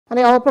And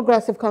the All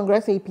Progressive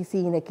Congress A.P.C.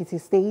 in Ekiti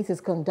State has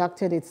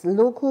conducted its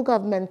local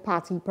government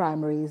party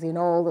primaries in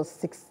all the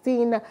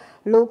 16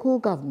 local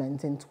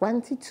government and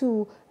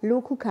 22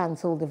 local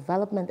council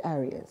development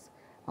areas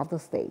of the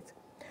state.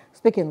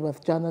 Speaking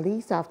with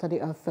journalists after the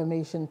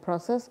affirmation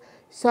process,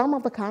 some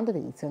of the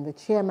candidates and the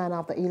chairman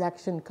of the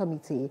election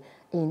committee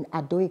in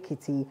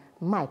Ekiti,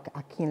 Mike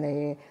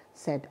Akinleye,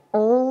 said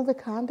all the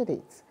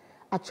candidates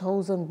are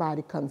chosen by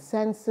the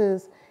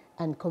consensus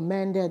and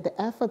commended the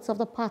efforts of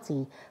the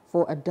party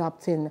for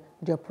adopting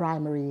their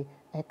primary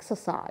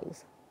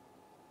exercise.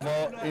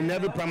 In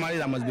every primary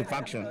there must be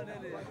faction,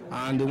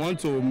 and they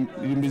want to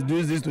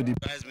misuse this to the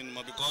price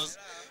minimum, because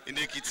in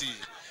Ekiti,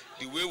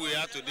 the way we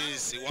are today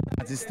is a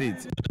one-party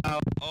state.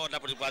 All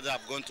that political parties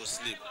have gone to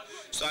sleep.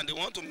 So, and they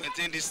want to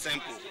maintain this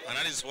tempo, and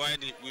that is why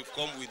we've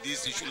come with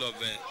this issue of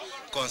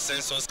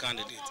consensus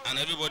candidate. And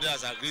everybody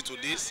has agreed to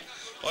this.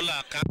 All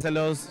our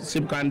councillors,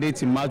 chief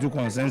candidates in through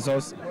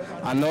consensus,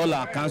 and all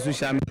our council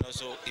chairmen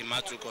also in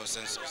through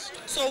consensus.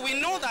 So we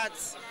know that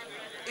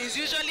it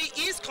usually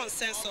is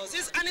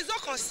consensus, and it's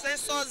not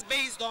consensus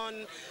based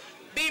on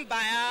being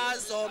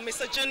biased or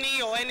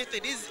misogyny or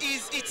anything.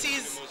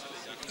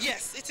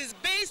 Yes, it is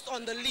based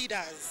on the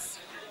leaders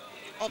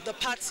of the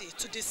party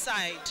to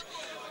decide.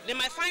 They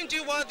might find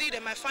you worthy, they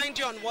might find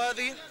you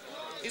unworthy.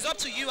 It's up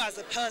to you as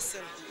a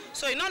person.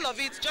 So in all of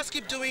it, just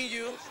keep doing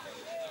you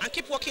and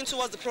keep working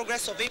towards the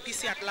progress of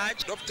A.P.C. at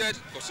large. Adopted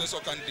consensus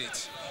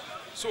candidates.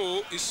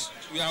 So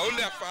we are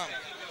only affirmed.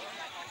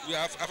 We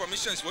have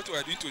affirmations what we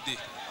are doing today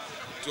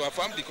to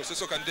affirm the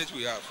consensus candidates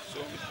we have. So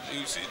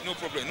you see, no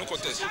problem, no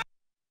contest.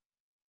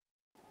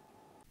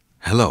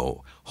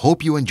 Hello,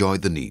 hope you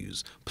enjoyed the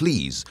news.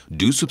 Please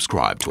do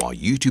subscribe to our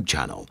YouTube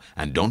channel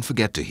and don't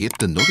forget to hit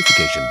the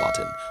notification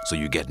button so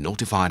you get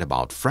notified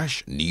about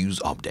fresh news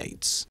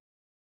updates.